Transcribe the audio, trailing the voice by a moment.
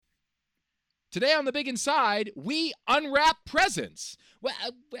Today on The Big Inside, we unwrap presents. Well,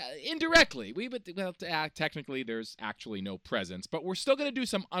 indirectly. Technically, there's actually no presents, but we're still going to do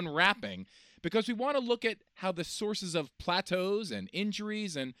some unwrapping because we want to look at how the sources of plateaus and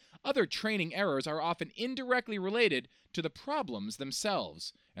injuries and other training errors are often indirectly related to the problems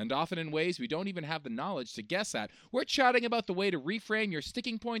themselves, and often in ways we don't even have the knowledge to guess at. We're chatting about the way to reframe your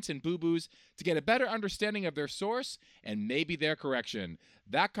sticking points and boo-boos to get a better understanding of their source and maybe their correction.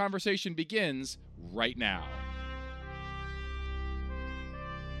 That conversation begins right now.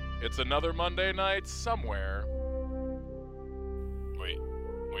 It's another Monday night somewhere. Wait,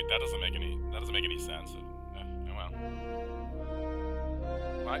 that doesn't make any sense.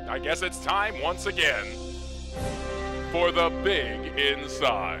 Well, I guess it's time once again for The Big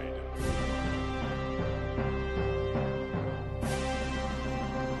Inside.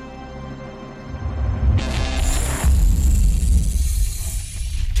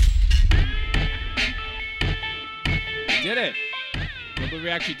 We did it. I believe we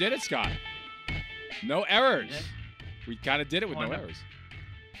actually did it, Scott. No errors. Yeah. We kind of did it with no errors.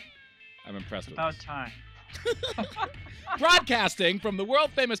 I'm impressed with About this. time. Broadcasting from the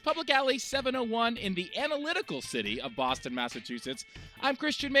world-famous Public Alley 701 in the analytical city of Boston, Massachusetts, I'm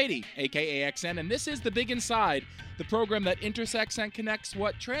Christian Mady, a.k.a. XN, and this is The Big Inside, the program that intersects and connects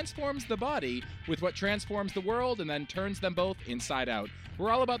what transforms the body with what transforms the world and then turns them both inside out.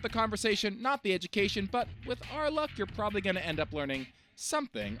 We're all about the conversation, not the education, but with our luck, you're probably going to end up learning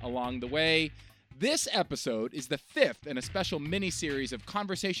something along the way. This episode is the fifth in a special mini-series of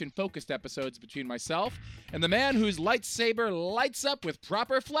conversation-focused episodes between myself and the man whose lightsaber lights up with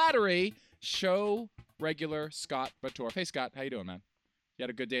proper flattery, show regular Scott Batorf. Hey, Scott, how you doing, man? You had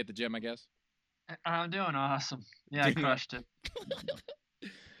a good day at the gym, I guess? I'm doing awesome. Yeah, I crushed it.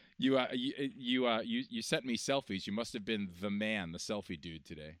 You sent me selfies. You must have been the man, the selfie dude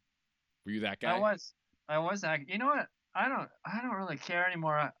today. Were you that guy? I was. You know what? I don't really care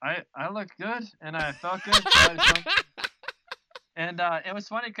anymore. I look good and I felt good. And it was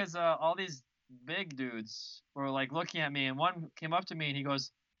funny because all these big dudes were like looking at me, and one came up to me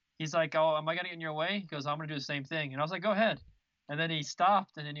and he's like, "Oh, am I gonna get in your way?" He goes, "I'm gonna do the same thing." And I was like, "Go ahead." And then he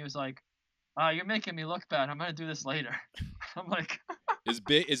stopped and then he was like, "You're making me look bad. I'm gonna do this later." I'm like, Is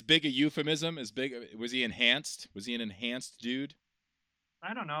big a euphemism? Was he enhanced? Was he an enhanced dude?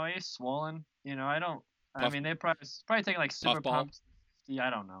 I don't know. He's swollen. You know, I mean, they probably taking like super Puffball? pumps. I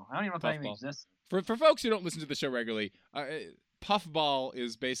don't know. I don't even know if that even exists. For folks who don't listen to the show regularly, Puffball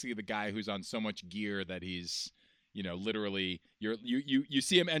is basically the guy who's on so much gear that he's, literally you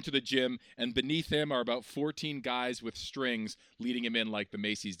see him enter the gym and beneath him are about 14 guys with strings leading him in like the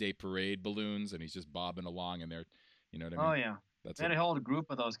Macy's Day Parade balloons, and he's just bobbing along, and they're, you know what I mean? Oh yeah. They had a whole group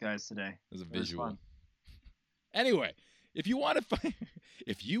of those guys today. There's a visual. Anyway, if you want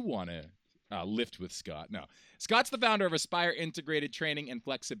to lift with Scott. No. Scott's the founder of Aspire Integrated Training and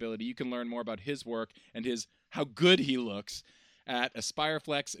Flexibility. You can learn more about his work and how good he looks at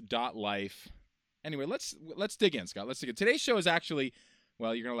aspireflex.life. Anyway, let's dig in, Scott. Let's dig in. Today's show is actually,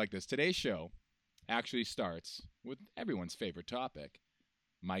 well, you're going to like this. Today's show actually starts with everyone's favorite topic,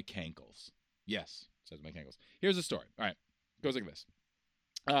 my kankles. Yes, it says my kankles. Here's the story. All right. It goes like this.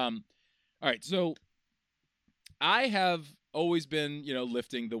 All right, so I have always been,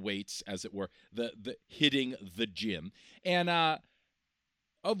 lifting the weights, as it were, the hitting the gym. And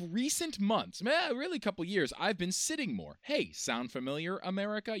of recent months, really a couple years, I've been sitting more. Hey, sound familiar,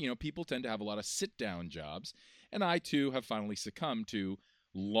 America? People tend to have a lot of sit-down jobs, and I, too, have finally succumbed to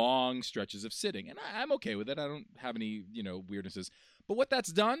long stretches of sitting. And I'm okay with it. I don't have any, weirdnesses. But what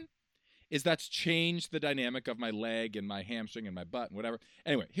that's done is that's changed the dynamic of my leg and my hamstring and my butt and whatever.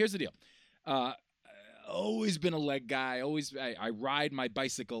 Anyway, here's the deal. Always been a leg guy. I ride my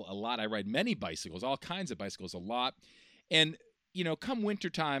bicycle a lot. I ride many bicycles, all kinds of bicycles, a lot. And, come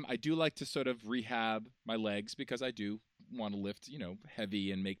wintertime, I do like to sort of rehab my legs because I do want to lift,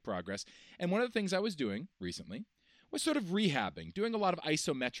 heavy and make progress. And one of the things I was doing recently was sort of rehabbing, doing a lot of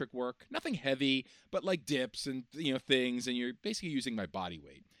isometric work, nothing heavy, but like dips and, things. And you're basically using my body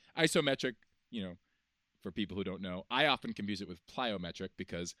weight. Isometric, for people who don't know, I often confuse it with plyometric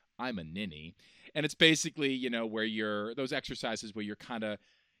because I'm a ninny. And it's basically, where those exercises where you're kind of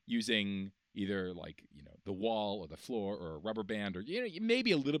using either like, the wall or the floor or a rubber band or,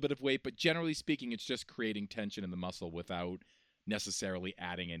 maybe a little bit of weight, but generally speaking, it's just creating tension in the muscle without necessarily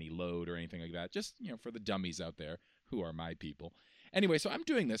adding any load or anything like that. Just, for the dummies out there who are my people. Anyway, so I'm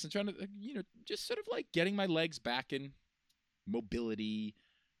doing this and trying to, just sort of like getting my legs back in mobility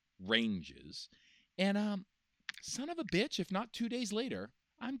ranges. And son of a bitch, if not 2 days later,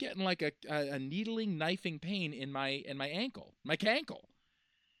 I'm getting like a needling, knifing pain in my ankle, my cankle.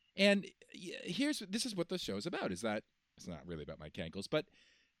 And this is what the show is about, is that it's not really about my cankles, but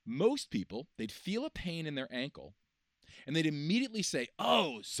most people, they'd feel a pain in their ankle and they'd immediately say,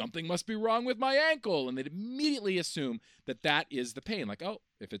 oh, something must be wrong with my ankle. And they'd immediately assume that that is the pain. Like, oh,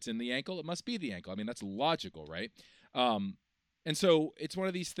 if it's in the ankle, it must be the ankle. I mean, that's logical, right? And so it's one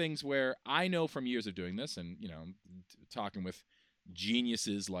of these things where I know from years of doing this and, talking with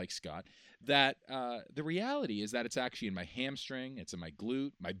geniuses like Scott, that the reality is that it's actually in my hamstring, it's in my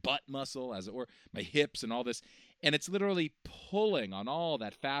glute, my butt muscle, as it were, my hips and all this. And it's literally pulling on all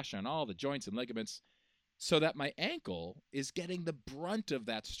that fascia and all the joints and ligaments so that my ankle is getting the brunt of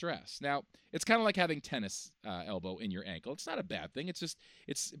that stress. Now, it's kind of like having tennis elbow in your ankle. It's not a bad thing.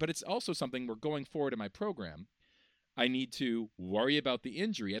 But it's also something where going forward in my program, I need to worry about the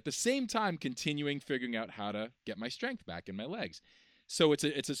injury at the same time continuing figuring out how to get my strength back in my legs. So it's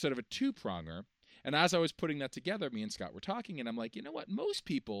a sort of a two-pronger. And as I was putting that together, me and Scott were talking, and I'm like, you know what? Most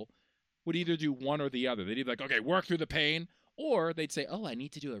people would either do one or the other. They'd either like, okay, work through the pain, or they'd say, oh, I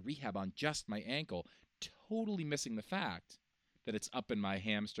need to do a rehab on just my ankle, totally missing the fact that it's up in my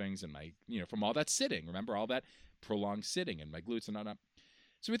hamstrings and my, from all that sitting. Remember, all that prolonged sitting and my glutes and all.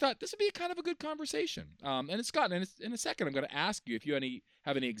 So we thought this would be kind of a good conversation. And Scott, in a second, I'm going to ask you if you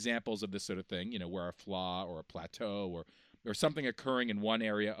have any examples of this sort of thing, where a flaw or a plateau or something occurring in one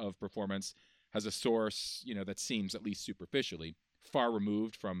area of performance has a source, that seems at least superficially far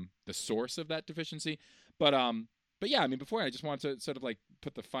removed from the source of that deficiency. But yeah, I mean, before I just wanted to sort of like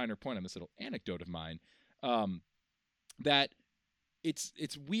put the finer point on this little anecdote of mine, that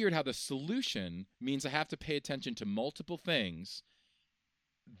it's weird how the solution means I have to pay attention to multiple things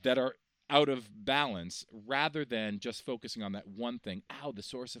that are out of balance rather than just focusing on that one thing. Ow, the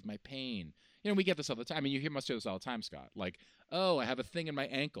source of my pain. We get this all the time. I mean, you must hear this all the time, Scott. Like, oh, I have a thing in my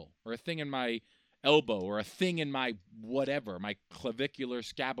ankle or a thing in my elbow or a thing in my whatever, my clavicular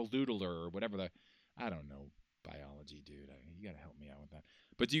scapuloidal or whatever I don't know biology, dude. You got to help me out with that.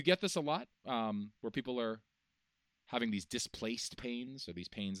 But do you get this a lot where people are having these displaced pains or these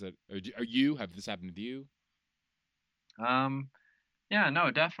pains that have this happened to you? Yeah,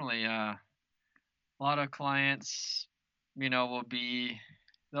 no, definitely. A lot of clients, they'll be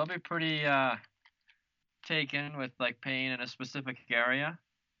pretty taken with like pain in a specific area,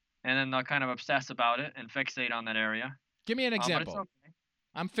 and then they'll kind of obsess about it and fixate on that area. Give me an example. But it's okay.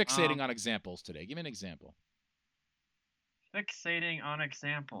 I'm fixating on examples today. Give me an example. Fixating on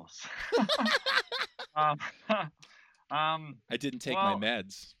examples. I didn't take my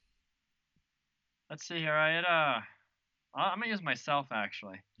meds. Let's see here. I'm gonna use myself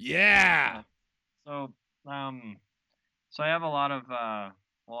actually. Yeah. So I have a lot of I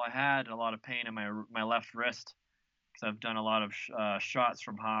had a lot of pain in my left wrist because I've done a lot of shots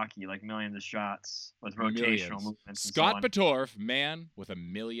from hockey, like millions of shots with rotational movements. Scott Batorf, man with a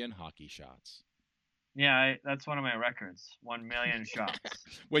million hockey shots. Yeah, that's one of my records. 1 million shots.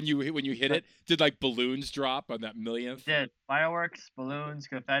 When you hit it, did like balloons drop on that millionth? Did fireworks, balloons,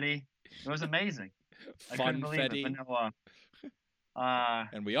 confetti. It was amazing. I couldn't believe it. But no,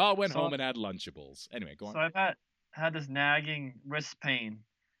 and we all went home and had Lunchables. Anyway, go on. So I've had this nagging wrist pain,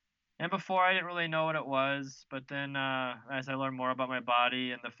 and before I didn't really know what it was. But then as I learned more about my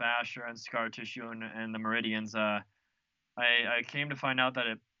body and the fascia and scar tissue and the meridians, I came to find out that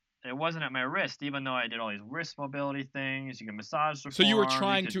it wasn't at my wrist, even though I did all these wrist mobility things. You can massage the So you were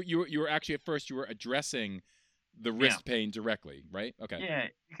forearm, you were actually at first you were addressing the wrist pain directly, right? Okay. Yeah,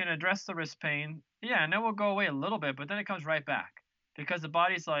 you can address the wrist pain. Yeah, and it will go away a little bit, but then it comes right back because the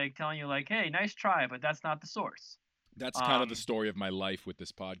body's like telling you like, hey, nice try, but that's not the source. That's kind of the story of my life with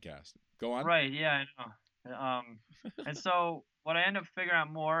this podcast. Go on. Right, yeah, I know. And so what I end up figuring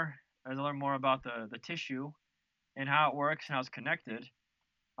out more as I learn more about the tissue and how it works and how it's connected,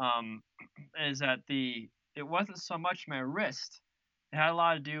 is that it wasn't so much my wrist. It had a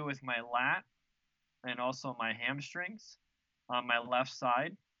lot to do with my lat and also my hamstrings on my left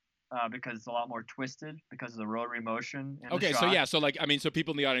side, because it's a lot more twisted because of the rotary motion. Okay, so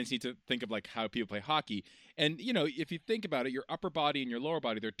people in the audience need to think of like how people play hockey, and if you think about it, your upper body and your lower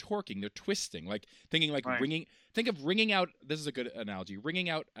body, they're torquing, they're twisting, like thinking like wringing. Think of wringing out. This is a good analogy. Wringing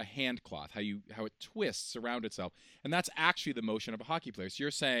out a hand cloth, how it twists around itself, and that's actually the motion of a hockey player. So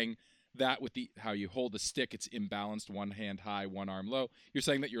you're saying that with how you hold the stick, it's imbalanced, one hand high, one arm low. You're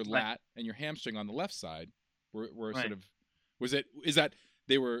saying that your lat and your hamstring on the left side were sort of, is that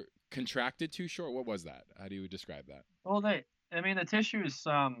they were contracted too short? What was that? How do you describe that? Well, the tissues,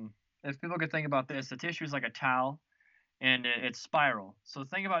 if people could think about this, the tissue is like a towel and it's spiral. So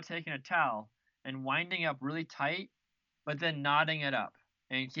think about taking a towel and winding up really tight, but then knotting it up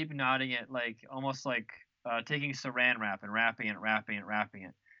and keep knotting it like almost like taking saran wrap and wrapping it.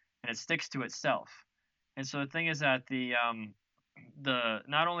 and it sticks to itself. And so the thing is that the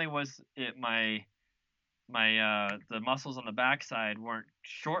not only was it the muscles on the backside weren't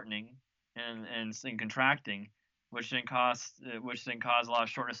shortening and contracting, which then caused a lot of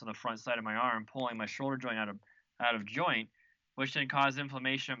shortness on the front side of my arm, pulling my shoulder joint out of joint, which then caused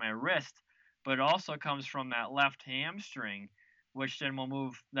inflammation at my wrist. But it also comes from that left hamstring, which then will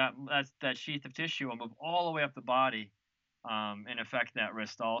move that sheath of tissue will move all the way up the body, and affect that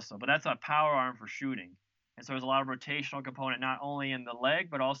wrist also. But that's a power arm for shooting, and so there's a lot of rotational component not only in the leg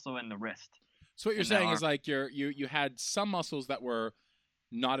but also in the wrist. So what you're saying is like you had some muscles that were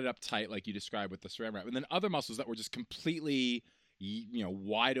knotted up tight, like you described with the saran wrap, and then other muscles that were just completely,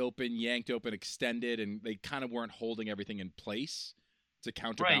 wide open, yanked open, extended, and they kind of weren't holding everything in place to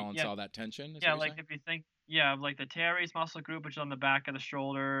counterbalance all that tension. Yeah, like if you think, like the teres muscle group, which is on the back of the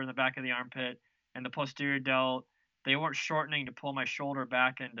shoulder and the back of the armpit, and the posterior delt, they weren't shortening to pull my shoulder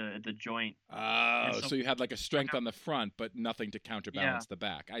back into the joint. Oh, so you had like a strength on the front, but nothing to counterbalance the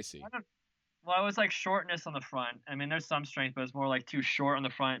back. I see. Well, it was like shortness on the front. I mean, there's some strength, but it's more like too short on the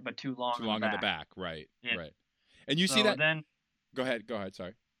front, but too long on the back. Right, right. And you see that. Then, go ahead.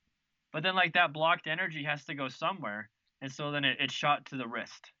 Sorry. But then, like that blocked energy has to go somewhere, and so then it shot to the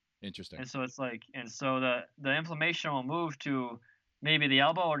wrist. Interesting. And so it's like, and so the inflammation will move to maybe the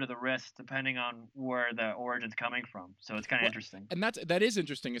elbow or to the wrist, depending on where the origin's coming from. So it's kind of interesting. And that is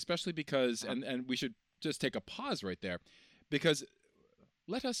interesting, especially because, and we should just take a pause right there, because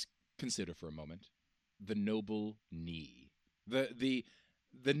let us consider for a moment the noble knee, the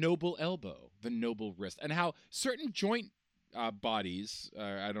noble elbow, the noble wrist, and how certain joint bodies,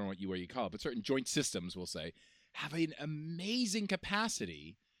 I don't know what you call it, but certain joint systems, we'll say, have an amazing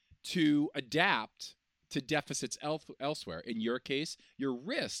capacity to adapt to deficits elsewhere. In your case, your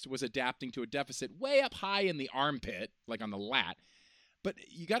wrist was adapting to a deficit way up high in the armpit, like on the lat. But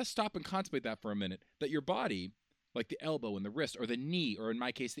you got to stop and contemplate that for a minute, that your body, like the elbow and the wrist or the knee, or in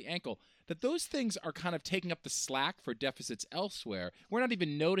my case, the ankle, that those things are kind of taking up the slack for deficits elsewhere. We're not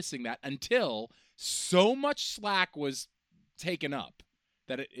even noticing that until so much slack was taken up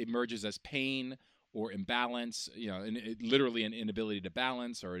that it emerges as pain or imbalance, literally an inability to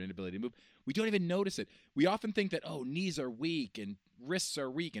balance or an inability to move. We don't even notice it. We often think that, knees are weak and wrists are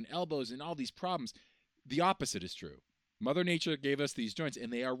weak and elbows and all these problems. The opposite is true. Mother Nature gave us these joints,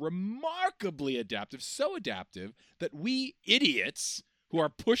 and they are remarkably adaptive, so adaptive that we idiots who are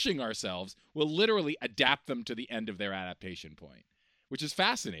pushing ourselves will literally adapt them to the end of their adaptation point, which is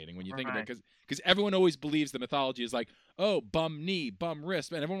fascinating when you think about it, because everyone always believes the mythology is like, bum knee, bum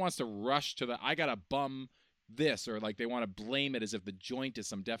wrist, and everyone wants to rush to I got to bum this, or like they want to blame it as if the joint is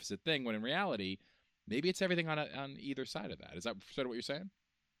some deficit thing, when in reality, maybe it's everything on either side of that. Is that sort of what you're saying?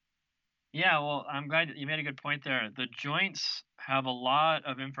 Yeah, well, I'm glad you made a good point there. The joints have a lot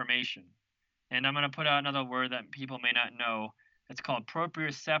of information, and I'm going to put out another word that people may not know. It's called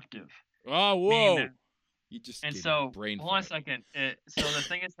proprioceptive. Oh, whoa! You just and gave so me a brain hold on a fart. second. So the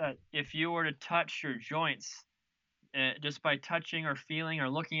thing is that if you were to touch your joints, just by touching or feeling or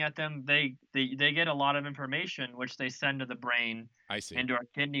looking at them, they get a lot of information, which they send to the brain, I see, and to our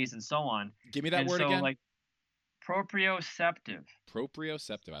kidneys and so on. Give me that word again. Like proprioceptive.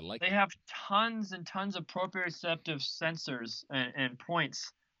 Proprioceptive. I like. They have tons and tons of proprioceptive sensors and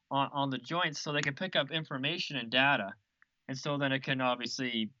points on the joints, so they can pick up information and data, and so then it can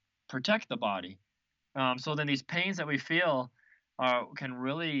obviously protect the body. So then these pains that we feel can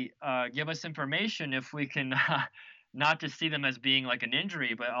really give us information if we can not just see them as being like an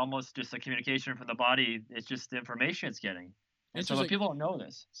injury, but almost just a communication from the body. It's just the information it's getting. And so people don't know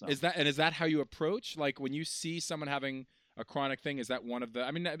this. So. Is that how you approach? Like when you see someone having a chronic thing, is that one of the?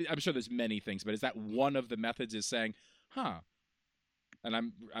 I mean, I'm sure there's many things, but is that one of the methods? Is saying, and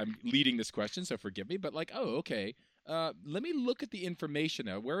I'm leading this question, so forgive me, but like, okay, let me look at the information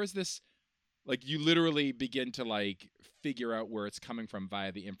now. Where is this? Like you literally begin to like figure out where it's coming from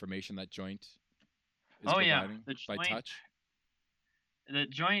via the information that joint is providing by touch. The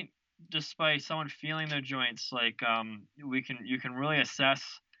joint, just by someone feeling their joints, like you can really assess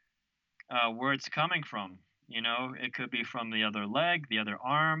where it's coming from. It could be from the other leg, the other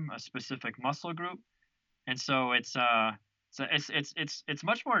arm, a specific muscle group, and so it's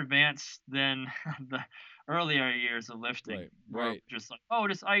much more advanced than the earlier years of lifting. Right. Just like,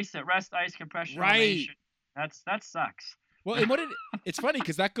 just ice it, rest, ice, compression. Right. That sucks. Well, and it's funny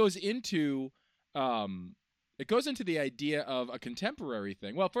because that goes into the idea of a contemporary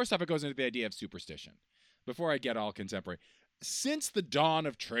thing. Well, first off, it goes into the idea of superstition. Before I get all contemporary, since the dawn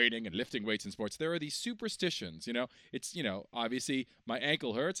of training and lifting weights in sports, there are these superstitions. It's obviously my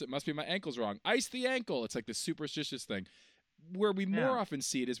ankle hurts. It must be my ankle's wrong. Ice the ankle. It's like this superstitious thing. where we more Yeah. often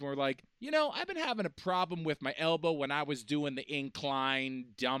see it is more like, I've been having a problem with my elbow when I was doing the incline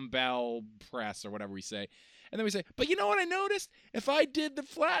dumbbell press or whatever we say. And then we say, but you know what I noticed? If I did the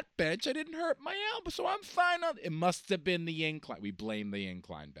flat bench, I didn't hurt my elbow, so I'm fine on it. Must have been the incline. We blame the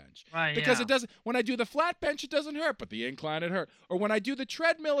incline bench. Right. Because yeah. it doesn't, when I do the flat bench, it doesn't hurt, but the incline, it hurt. Or when I do the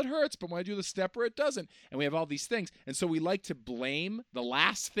treadmill, it hurts, but when I do the stepper, it doesn't. And we have all these things. And so we like to blame the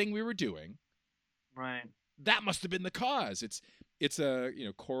last thing we were doing. Right. That must have been the cause. It's a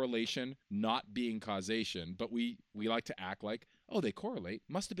correlation not being causation, but we like to act like, oh, they correlate,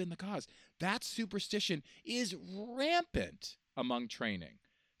 must have been the cause. That superstition is rampant among training.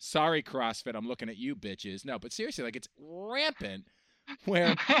 Sorry, CrossFit, I'm looking at you bitches. No, but seriously, like, it's rampant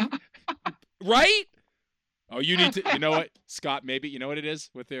where right? Oh, you need to, you know what, Scott, maybe you know what it is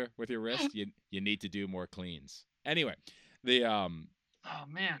with your wrist? You need to do more cleans. Anyway, Oh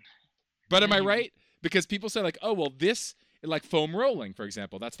man. but am I right? Because people say like, oh, well, this, like foam rolling, for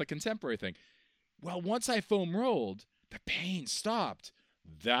example, that's the contemporary thing. Well, once I foam rolled, the pain stopped.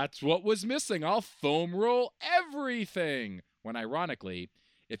 That's what was missing. I'll foam roll everything. When ironically,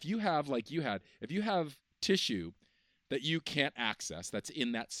 if you have, like you had, if you have tissue that you can't access, that's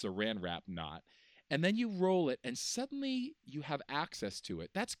in that saran wrap knot, and then you roll it and suddenly you have access to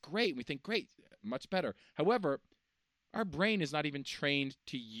it, that's great. We think, great, much better. However, our brain is not even trained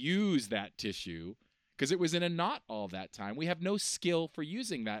to use that tissue because it was in a knot all that time. We have no skill for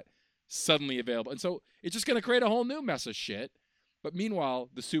using that suddenly available. And so it's just going to create a whole new mess of shit. But meanwhile,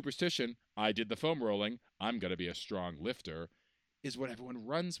 the superstition, I did the foam rolling, I'm going to be a strong lifter, is what everyone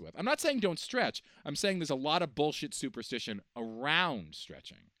runs with. I'm not saying don't stretch. I'm saying there's a lot of bullshit superstition around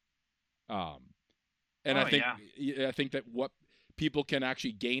stretching. And I think that what people can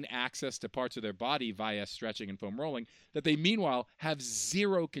actually gain access to parts of their body via stretching and foam rolling that they meanwhile have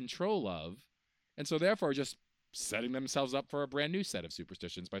zero control of. And so therefore just setting themselves up for a brand new set of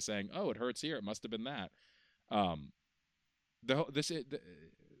superstitions by saying, oh, it hurts here, it must have been that.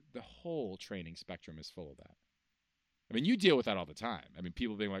 The whole training spectrum is full of that. I mean, you deal with that all the time. I mean,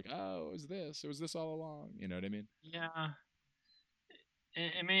 people being like, oh, it was this all along. You know what I mean? Yeah.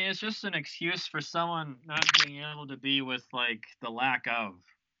 I mean, it's just an excuse for someone not being able to be with like the lack of,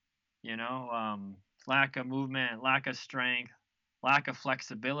 lack of movement, lack of strength, lack of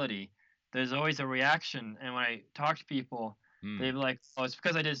flexibility. There's always a reaction, and when I talk to people, they'd be like, "Oh, it's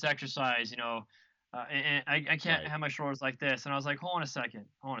because I did this exercise, and I can't have my shoulders like this." And I was like, "Hold on a second.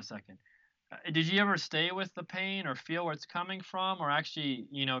 Did you ever stay with the pain or feel where it's coming from, or actually,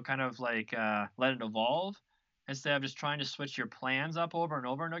 kind of like let it evolve?" Instead of just trying to switch your plans up over and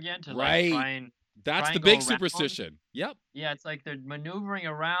over and again to like That's the go big around. superstition. Yep. Yeah, it's like they're maneuvering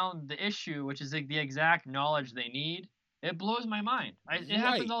around the issue, which is like the exact knowledge they need. It blows my mind. It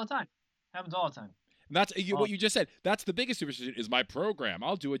happens all the time. Happens all the time. And that's what you just said. That's the biggest superstition is my program.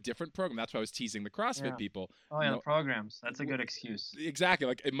 I'll do a different program. That's why I was teasing the CrossFit people. Oh yeah, the programs. That's a good excuse. Exactly.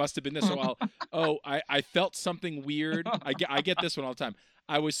 Like it must have been this. So I felt something weird. I get this one all the time.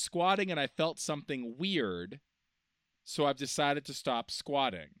 I was squatting and I felt something weird. So I've decided to stop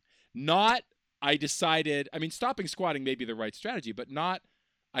squatting. Stopping squatting may be the right strategy, but not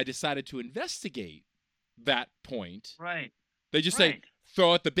I decided to investigate that point. Right. They just say,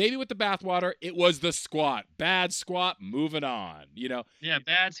 throw out the baby with the bathwater. It was the squat. Bad squat, moving on, Yeah,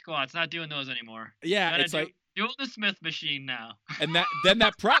 bad squats. Not doing those anymore. Yeah, it's like doing the Smith machine now. And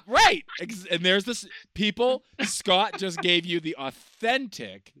that prop, right. And there's this people, Scott just gave you the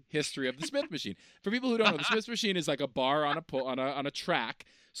authentic history of the Smith machine. For people who don't know, the Smith machine is like a bar on a track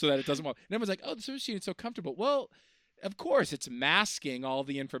so that it doesn't walk. And everyone's like, oh, the Smith machine is so comfortable. Well, of course, it's masking all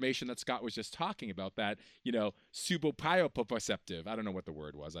the information that Scott was just talking about, that, subopioproprioceptive. I don't know what the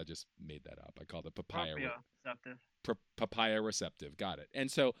word was. I just made that up. I called it papaya. Papaya receptive. Got it. And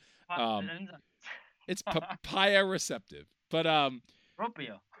so it's papaya receptive. But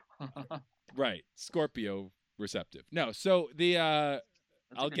Scorpio. Right. Scorpio receptive. No, so the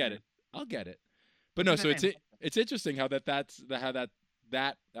I'll get it. But no, so it's interesting how that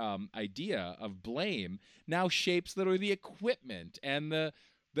idea of blame now shapes literally the equipment and the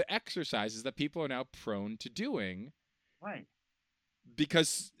exercises that people are now prone to doing. Right.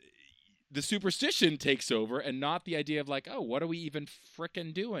 Because the superstition takes over and not the idea of like, oh, what are we even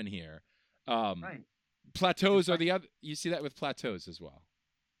frickin' doing here? Right. Plateaus are the other. You see that with plateaus as well.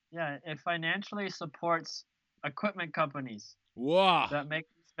 Yeah, it financially supports equipment companies. Whoa. That make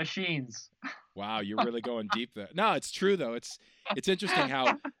machines. Wow, you're really going deep there. No, it's true though. It's interesting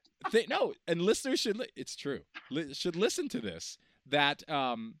how and listeners should. It's true. Should listen to this. That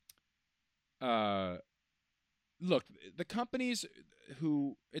look, the companies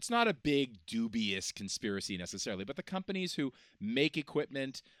who, it's not a big dubious conspiracy necessarily, but the companies who make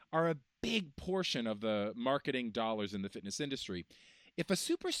equipment are a big portion of the marketing dollars in the fitness industry. If a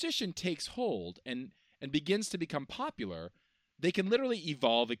superstition takes hold and begins to become popular, they can literally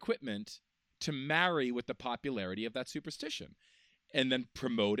evolve equipment to marry with the popularity of that superstition and then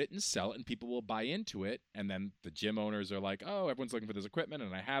promote it and sell it, and people will buy into it. And then the gym owners are like, oh, everyone's looking for this equipment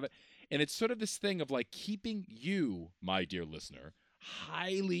and I have it. And it's sort of this thing of like keeping you, my dear listener,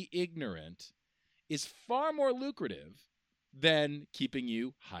 highly ignorant is far more lucrative than keeping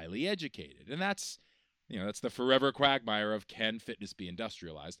you highly educated. And that's, that's the forever quagmire of, can fitness be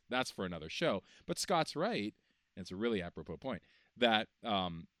industrialized? That's for another show. But Scott's right, and it's a really apropos point, that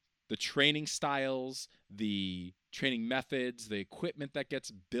the training styles, the training methods, the equipment that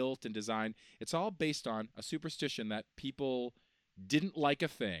gets built and designed, it's all based on a superstition that people didn't like a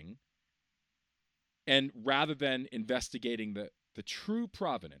thing. And rather than investigating the true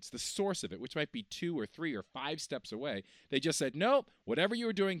provenance, the source of it, which might be 2 or 3 or 5 steps away, they just said, nope, whatever you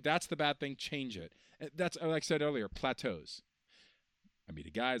were doing, that's the bad thing, change it. That's, like I said earlier, plateaus. I meet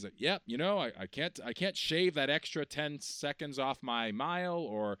a guy's like, yep, I can't shave that extra 10 seconds off my mile,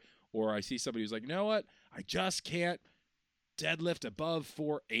 or I see somebody who's like, you know what, I just can't deadlift above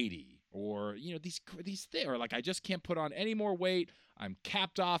 480, or these things, or like I just can't put on any more weight, I'm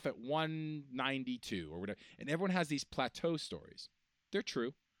capped off at 192 or whatever. And everyone has these plateau stories. They're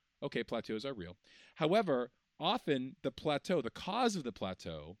true. Okay, plateaus are real. However, often the cause of the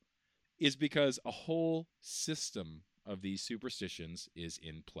plateau is because a whole system of these superstitions is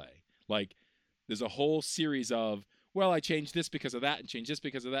in play. Like there's a whole series of, well, I changed this because of that and changed this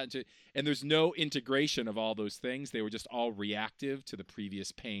because of that. And there's no integration of all those things. They were just all reactive to the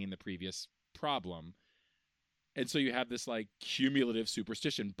previous pain, the previous problem. And so you have this like cumulative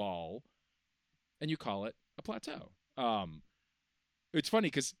superstition ball, and you call it a plateau. It's funny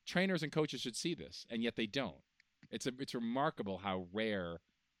because trainers and coaches should see this, and yet they don't. It's remarkable how rare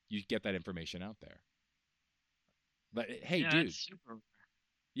you get that information out there. But hey, dude. It's super.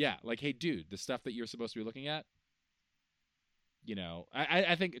 Yeah, like, hey, dude, the stuff that you're supposed to be looking at,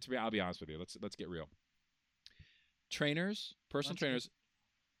 I think I'll be honest with you. Let's get real. Trainers, personal trainers,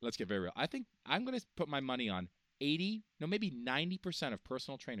 let's get very real. I think I'm going to put my money on maybe 90% of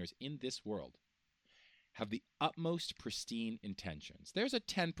personal trainers in this world have the utmost pristine intentions. There's a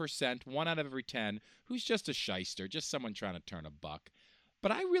 10%, 1 out of every 10, who's just a shyster, just someone trying to turn a buck.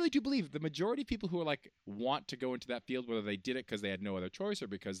 But I really do believe the majority of people who are like want to go into that field, whether they did it because they had no other choice or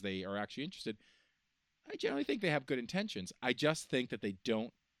because they are actually interested, I generally think they have good intentions. I just think that they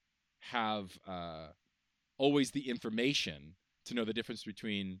don't have always the information to know the difference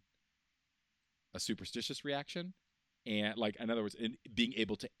between a superstitious reaction and, like, in other words, being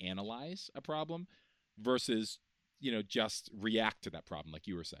able to analyze a problem versus, just react to that problem, like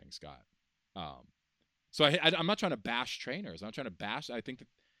you were saying, Scott. So I'm not trying to bash trainers. I'm not trying to bash. I think that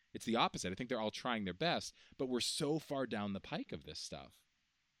it's the opposite. I think they're all trying their best, but we're so far down the pike of this stuff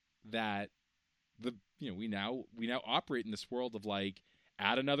that we now operate in this world of like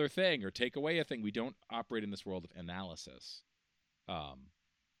add another thing or take away a thing. We don't operate in this world of analysis.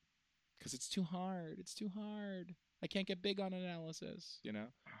 Because it's too hard. It's too hard. I can't get big on analysis, I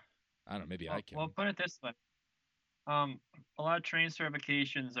don't know, maybe I can. Well, put it this way. A lot of training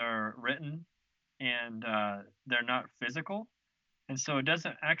certifications are written and they're not physical. And so it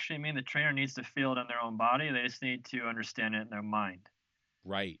doesn't actually mean the trainer needs to feel it in their own body. They just need to understand it in their mind.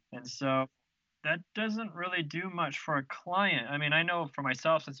 Right. And so that doesn't really do much for a client. I mean, I know for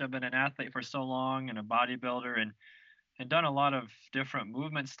myself, since I've been an athlete for so long and a bodybuilder and done a lot of different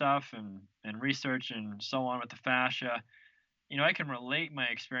movement stuff and research and so on with the fascia, I can relate my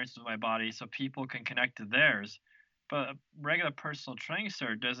experience with my body so people can connect to theirs. But a regular personal training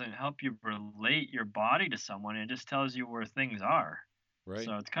cert doesn't help you relate your body to someone. It just tells you where things are. Right.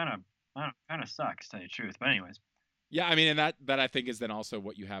 So it's kind of sucks, to tell you the truth. But anyways. Yeah, I mean, and that I think is then also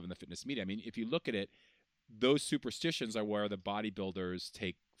what you have in the fitness media. I mean, if you look at it, those superstitions are where the bodybuilders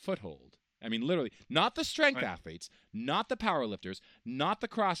take foothold. I mean, literally, not the strength athletes, not the powerlifters, not the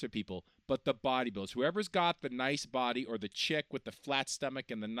CrossFit people, but the bodybuilders. Whoever's got the nice body or the chick with the flat stomach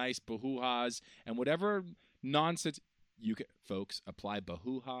and the nice bahuhas and whatever nonsense. You can, folks, apply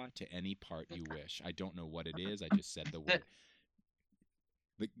bahuha to any part you wish. I don't know what it is. I just said the word.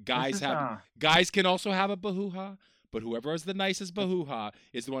 The guys can also have a bahuha, but whoever has the nicest bahuha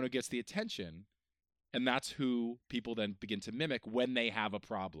is the one who gets the attention. And that's who people then begin to mimic when they have a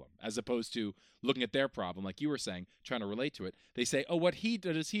problem, as opposed to looking at their problem, like you were saying, trying to relate to it. They say, oh, what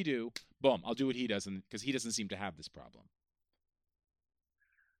does he do? Boom, I'll do what he does, because he doesn't seem to have this problem.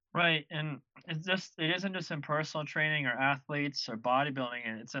 Right, and it isn't just in personal training or athletes or bodybuilding,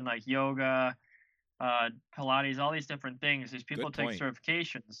 and it's in like yoga, Pilates, all these different things. These people Good take point.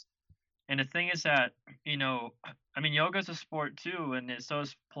 certifications, and the thing is that I mean, yoga is a sport too, and so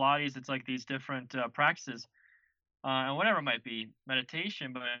is Pilates. It's like these different practices, and whatever it might be,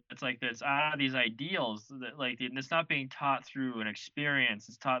 meditation. But it's like it's out of these ideals that it's not being taught through an experience.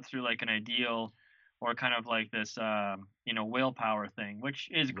 It's taught through like an ideal, or kind of like this willpower thing, which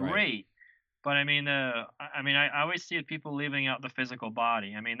is Right. great. But I mean, I always see people leaving out the physical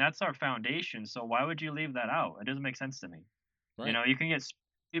body. I mean, that's our foundation. So why would you leave that out? It doesn't make sense to me. Right. You can get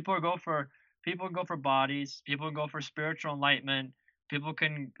people go for people go for bodies. People go for spiritual enlightenment. People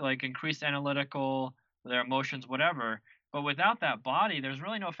can like increase analytical, their emotions, whatever. But without that body, there's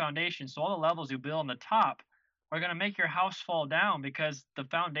really no foundation. So all the levels you build on the top are going to make your house fall down because the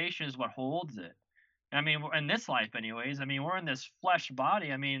foundation is what holds it. I mean, in this life, anyways. I mean, we're in this flesh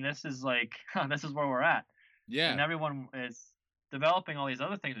body. I mean, this is like this is where we're at, and Yeah. everyone is developing all these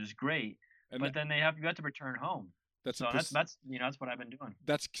other things, which is great. And But then you have to return home. that's a So that's what I've been doing.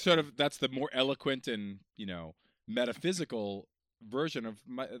 that's the more eloquent and metaphysical version of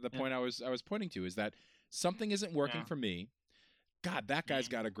the Yeah, point I was pointing to, is that something isn't working yeah, for me. God, that guy's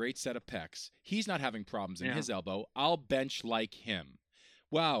mhm, got a great set of pecs. He's not having problems in yeah, his elbow. I'll bench like him.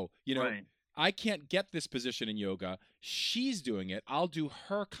 Wow, right, I can't get this position in yoga. She's doing it. I'll do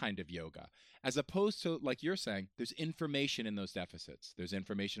her kind of yoga. As opposed to, like you're saying, there's information in those deficits. There's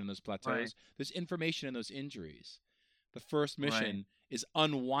information in those right, plateaus. There's information in those injuries. The first right, mission is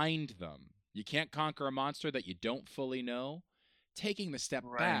unwind them. You can't conquer a monster that you don't fully know. Taking the step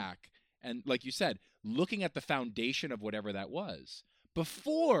right, back and, like you said, looking at the foundation of whatever that was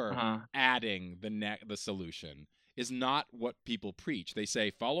before uh-huh, adding the solution is not what people preach. They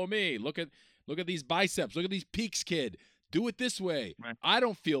say, "Follow me. Look at these biceps. Look at these peaks, kid. Do it this way. right, I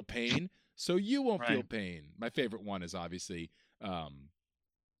don't feel pain, so you won't feel right, pain." My favorite one is obviously um,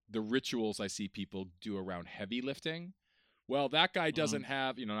 the rituals I see people do around heavy lifting. Well, that guy mhm, doesn't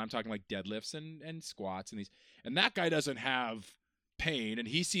have, I'm talking like deadlifts and squats and that guy doesn't have pain and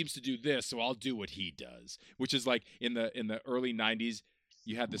he seems to do this, so I'll do what he does, which is like in the early 90s.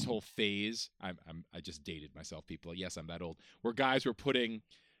 You had this whole phase. I just dated myself, people. Yes, I'm that old. Where guys were putting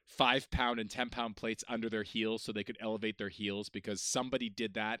 5 pound and 10 pound plates under their heels so they could elevate their heels because somebody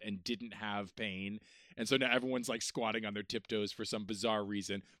did that and didn't have pain. And so now everyone's like squatting on their tiptoes for some bizarre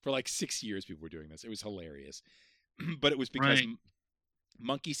reason. For like 6 years, people were doing this. It was hilarious. But it was because right.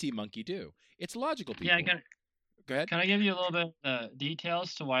 monkey see, monkey do. It's logical, Yeah, people. Go ahead. can I give you a little bit of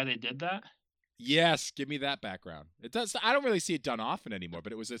details to why they did that? Yes, give me that background. It does. I don't really see it done often anymore,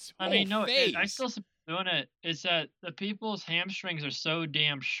 but it was this I whole mean, no, I phase. still see people doing it. It's that the people's hamstrings are so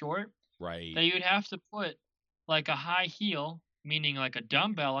damn short Right. that you'd have to put like a high heel, meaning like a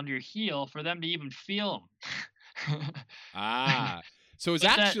dumbbell under your heel for them to even feel them. Ah. So it's but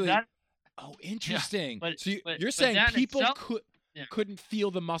actually. that Oh, yeah, interesting. but So but you're but saying that in people itself, yeah, couldn't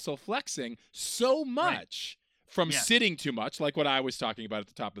feel the muscle flexing so right, much from yes, sitting too much, like what I was talking about at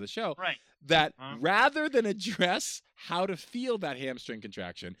the top of the show, right, that uh, rather than address how to feel that hamstring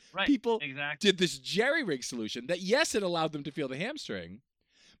contraction, right, people exactly. did this jerry rig solution that, yes, it allowed them to feel the hamstring,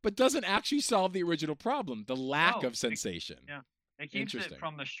 but doesn't actually solve the original problem, the lack No, of sensation. yeah, it keeps it Interesting.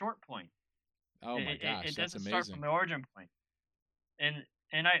 from the short point. Oh my gosh, It that's doesn't start from amazing. the origin point.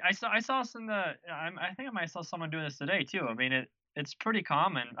 And I saw some I think I might saw someone doing this today too. I mean it's pretty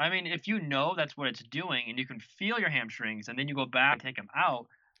common. I mean if you know that's what it's doing and you can feel your hamstrings and then you go back and take them out,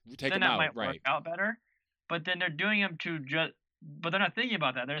 Take then them that out, might work right. out better. But then they're doing them to just but they're not thinking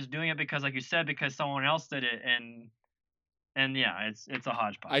about that. They're just doing it because like you said because someone else did it and yeah, it's a I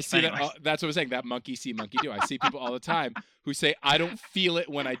hodgepodge. But see that. anyways, That's what I'm saying. That monkey see, monkey do. I see people all the time who say, "I don't feel it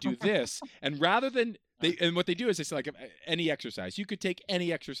when I do this," and rather than and what they do is they say like any exercise. You could take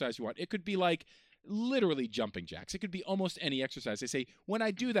any exercise you want. It could be like literally jumping jacks. It could be almost any exercise. They say, "When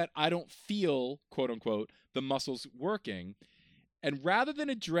I do that, I don't feel quote unquote the muscles working," and rather than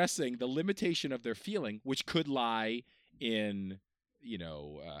addressing the limitation of their feeling, which could lie in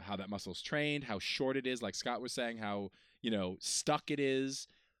how that muscle's trained, how short it is, like Scott was saying, how stuck it is,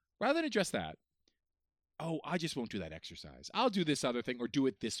 rather than address that, oh, I just won't do that exercise, I'll do this other thing or do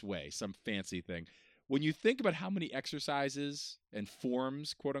it this way, some fancy thing. When you think about how many exercises and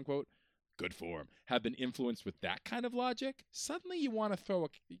forms, quote unquote, good form, have been influenced with that kind of logic, suddenly you want to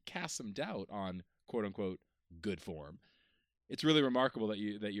cast some doubt on quote unquote good form. It's really remarkable that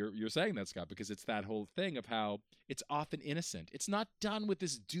you're saying that, Scott, because it's that whole thing of how it's often innocent. It's not done with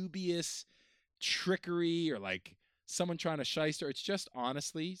this dubious trickery or like someone trying to shyster. It's just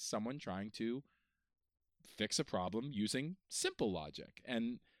honestly someone trying to fix a problem using simple logic.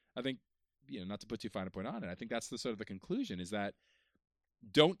 And I think, not to put too fine a point on it, I think that's the sort of the conclusion is that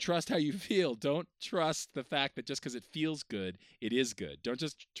don't trust how you feel. Don't trust the fact that just because it feels good, it is good. Don't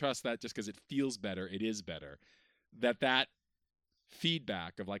just trust that just because it feels better, it is better. That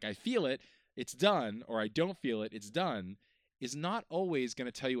feedback of like, I feel it, it's done, or I don't feel it, it's done, is not always going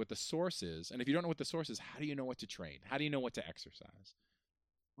to tell you what the source is. And if you don't know what the source is, how do you know what to train? How do you know what to exercise?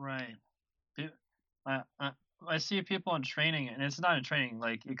 Right. I see people in training, and it's not in training.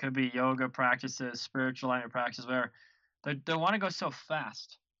 Like it could be yoga practices, spiritual alignment practices, where they want to go so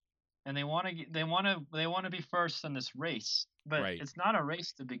fast, and they want to be first in this race. But Right. it's not a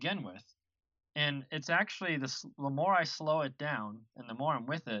race to begin with, and it's actually the more I slow it down, and the more I'm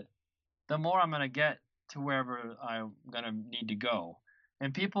with it, the more I'm gonna get to wherever I'm gonna need to go.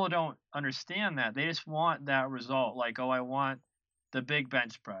 And people don't understand that. They just want that result. Like, oh, I want the big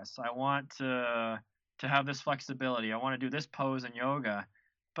bench press. I want to have this flexibility. I want to do this pose in yoga.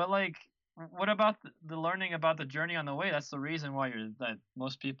 But like, what about the learning about the journey on the way? That's the reason why that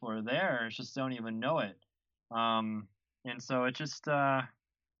most people are there. It's just don't even know it. And so it just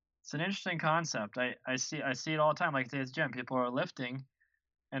it's an interesting concept. I see it all the time. Like today's gym, people are lifting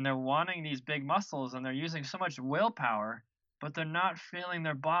and they're wanting these big muscles and they're using so much willpower, but they're not feeling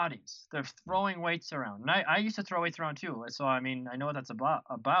their bodies. They're throwing weights around. And I used to throw weights around too. So I mean, I know what that's about.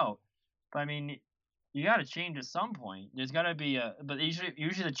 But I mean, you got to change at some point. There's got to be but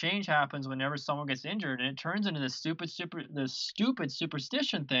usually the change happens whenever someone gets injured, and it turns into this stupid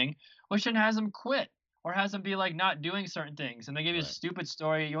superstition thing, which then has them quit or has them be like not doing certain things. And they give you a stupid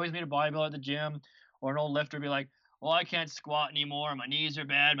story. You always meet a bodybuilder at the gym or an old lifter be like, well, I can't squat anymore. My knees are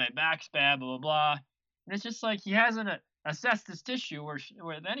bad. My back's bad. Blah blah blah. And it's just like he hasn't assessed this tissue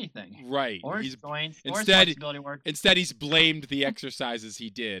with anything. Right. Or his joints. Or his Instead, flexibility work. instead he's blamed the exercises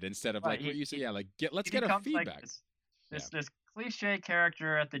he did instead of Right, like what you say. Yeah, like let's he get a becomes feedback. Like this cliche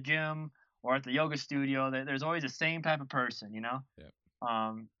character at the gym or at the yoga studio. There's always the same type of person, you know.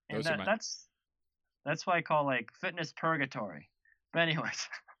 Yeah. And that's why I call like fitness purgatory. But anyways.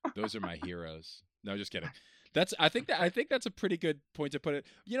 Those are my heroes. No, just kidding. I think that's a pretty good point to put it.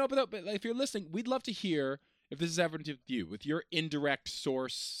 But if you're listening, we'd love to hear if this is ever to you with your indirect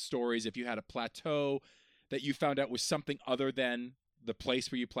source stories. If you had a plateau that you found out was something other than the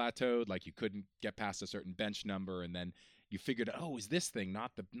place where you plateaued, like you couldn't get past a certain bench number, and then you figured out, oh, is this thing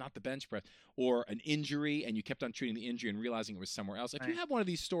not the bench press, or an injury, and you kept on treating the injury and realizing it was somewhere else. If you have one of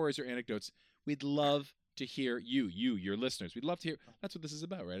these stories or anecdotes, we'd love to hear your listeners. We'd love to hear. That's what this is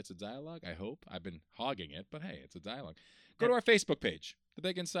about, right? It's a dialogue. I hope I've been hogging it, but hey, it's a dialogue. Go to our Facebook page, The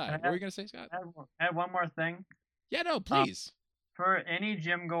Big Inside. What were you going to say, Scott? I have one more thing. Yeah, no, please. For any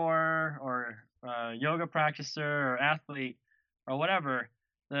gym goer or yoga practicer or athlete or whatever,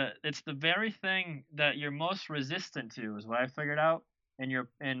 it's the very thing that you're most resistant to is what I figured out,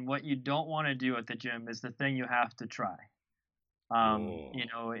 and what you don't want to do at the gym is the thing you have to try.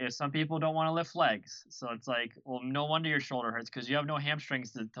 If some people don't want to lift legs, so it's like, well, no wonder your shoulder hurts because you have no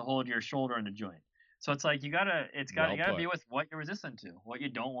hamstrings to hold your shoulder in the joint. So it's like you gotta be with what you're resistant to, what you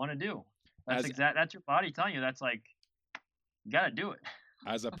don't want to do. That's your body telling you. That's like, you gotta do it.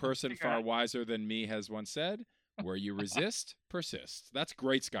 As a person far wiser than me has once said, where you resist, persist. That's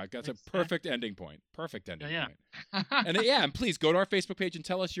great, Scott. That's a perfect ending point. Perfect ending point. And please go to our Facebook page and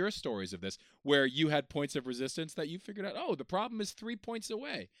tell us your stories of this, where you had points of resistance that you figured out, oh, the problem is 3 points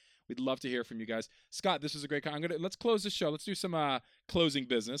away. We'd love to hear from you guys. Scott, this was a great let's close the show. Let's do some closing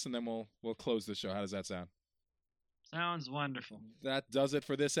business, and then we'll close the show. How does that sound? Sounds wonderful. That does it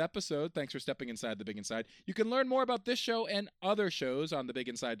for this episode. Thanks for stepping inside The Big Inside. You can learn more about this show and other shows on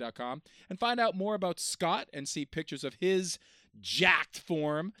thebiginside.com and find out more about Scott and see pictures of his jacked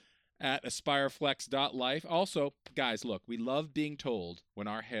form at aspireflex.life. Also, guys, look, we love being told when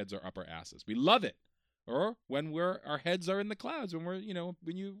our heads are up our asses. We love it. Or when our heads are in the clouds, when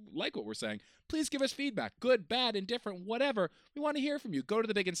when you like what we're saying. Please give us feedback, good, bad, indifferent, whatever. We want to hear from you. Go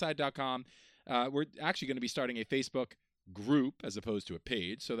to thebiginside.com. We're actually going to be starting a Facebook group as opposed to a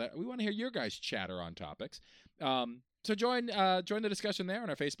page, so that we want to hear your guys' chatter on topics. So join the discussion there on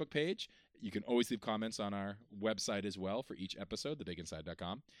our Facebook page. You can always leave comments on our website as well for each episode,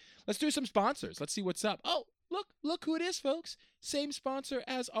 thebiginside.com. Let's do some sponsors. Let's see what's up. Oh, look who it is, folks. Same sponsor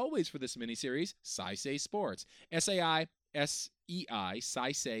as always for this miniseries, Saisei Sports. SAISEI,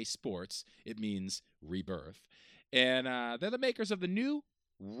 Saisei Sports. It means rebirth. And they're the makers of the new,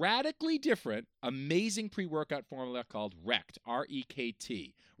 radically different, amazing pre-workout formula called Rekt,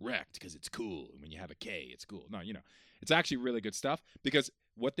 R-E-K-T. Rekt, because it's cool. And when you have a K, it's cool. No, it's actually really good stuff, because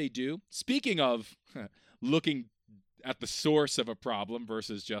what they do, speaking of looking at the source of a problem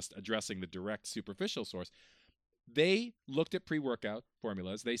versus just addressing the direct superficial source, They looked at pre-workout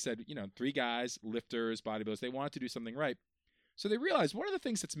formulas. They said, 3 guys, lifters, bodybuilders, they wanted to do something right. So they realized one of the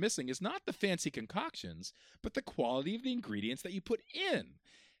things that's missing is not the fancy concoctions, but the quality of the ingredients that you put in.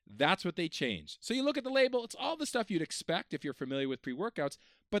 That's what they changed. So you look at the label, it's all the stuff you'd expect if you're familiar with pre-workouts,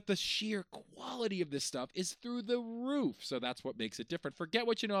 but the sheer quality of this stuff is through the roof. So that's what makes it different. Forget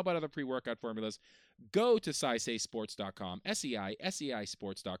what you know about other pre-workout formulas. Go to SeiSeiSports.com, SEI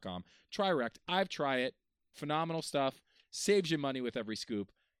Sports.com. Try Rect. I've tried it. Phenomenal stuff. Saves you money with every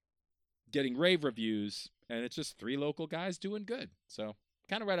scoop. Getting rave reviews. And it's just 3 local guys doing good. So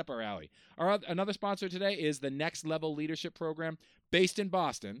kind of right up our alley. Another sponsor today is the Next Level Leadership Program based in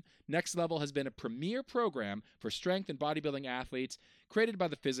Boston. Next Level has been a premier program for strength and bodybuilding athletes created by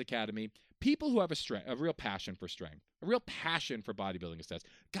the Phys Academy. People who have a real passion for strength, a real passion for bodybuilding aesthetics,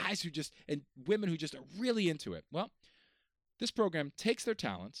 guys and women who just are really into it. Well, this program takes their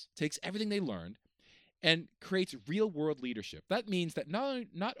talents, takes everything they learned, and creates real-world leadership. That means that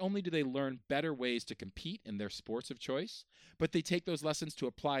not only do they learn better ways to compete in their sports of choice, but they take those lessons to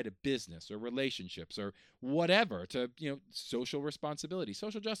apply to business or relationships or whatever, to social responsibility,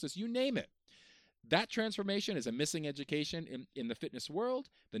 social justice, you name it. That transformation is a missing education in the fitness world.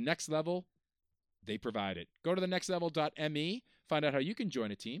 The Next Level, they provide it. Go to thenextlevel.me, find out how you can join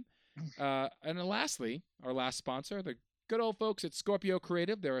a team. And then lastly, our last sponsor, the good old folks at Scorpio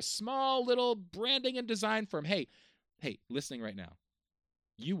Creative. They're a small little branding and design firm. Hey, listening right now.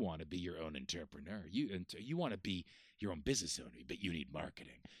 You want to be your own entrepreneur. You want to be your own business owner, but you need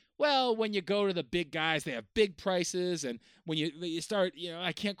marketing. Well, when you go to the big guys, they have big prices. And when you start,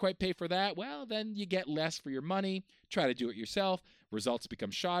 I can't quite pay for that. Well, then you get less for your money. Try to do it yourself. Results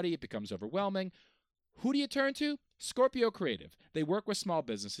become shoddy. It becomes overwhelming. Who do you turn to? Scorpio Creative. They work with small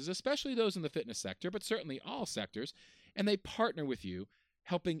businesses, especially those in the fitness sector, but certainly all sectors. And they partner with you,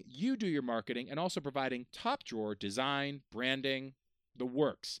 helping you do your marketing and also providing top drawer design, branding, the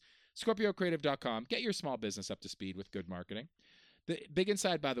works. ScorpioCreative.com. Get your small business up to speed with good marketing. The Big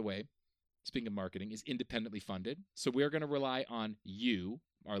Inside, by the way, speaking of marketing, is independently funded. So we're going to rely on you,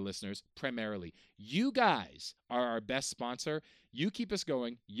 our listeners, primarily. You guys are our best sponsor. You keep us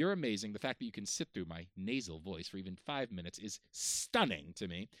going. You're amazing. The fact that you can sit through my nasal voice for even 5 minutes is stunning to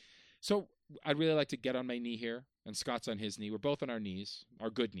me. So I'd really like to get on my knee here, and Scott's on his knee. We're both on our knees,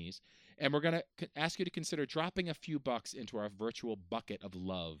 our good knees, and we're going to ask you to consider dropping a few bucks into our virtual bucket of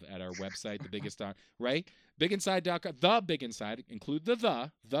love at our website, The Biggest, right? BigInside.com, The Big Inside, include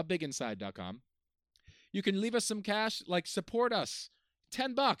TheBigInside.com. You can leave us some cash, like support us.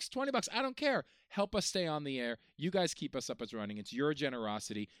 $10, $20, I don't care. Help us stay on the air. You guys keep us up as running. It's your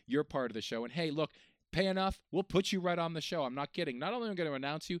generosity. You're part of the show. And hey, look, pay enough, we'll put you right on the show. I'm not kidding. Not only am I going to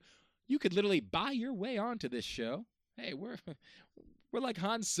announce you, you could literally buy your way onto this show. Hey, we're like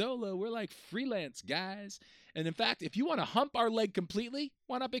Han Solo. We're like freelance guys. And in fact, if you want to hump our leg completely,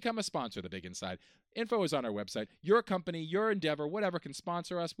 why not become a sponsor of The Big Inside? Info is on our website. Your company, your endeavor, whatever can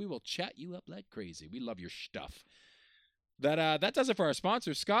sponsor us. We will chat you up like crazy. We love your stuff. That does it for our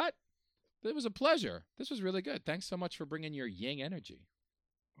sponsors. Scott, it was a pleasure. This was really good. Thanks so much for bringing your yang energy.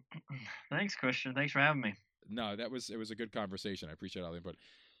 Thanks, Christian. Thanks for having me. No, it was a good conversation. I appreciate all the input.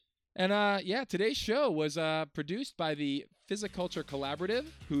 And today's show was produced by the Physiculture Collaborative,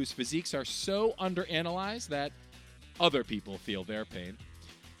 whose physiques are so underanalyzed that other people feel their pain.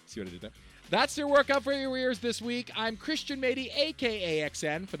 See what I did there? That's your workout for your ears this week. I'm Christian Mady, a.k.a.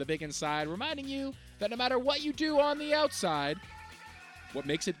 XN, for The Big Inside, reminding you that no matter what you do on the outside, what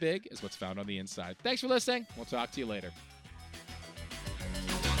makes it big is what's found on the inside. Thanks for listening. We'll talk to you later.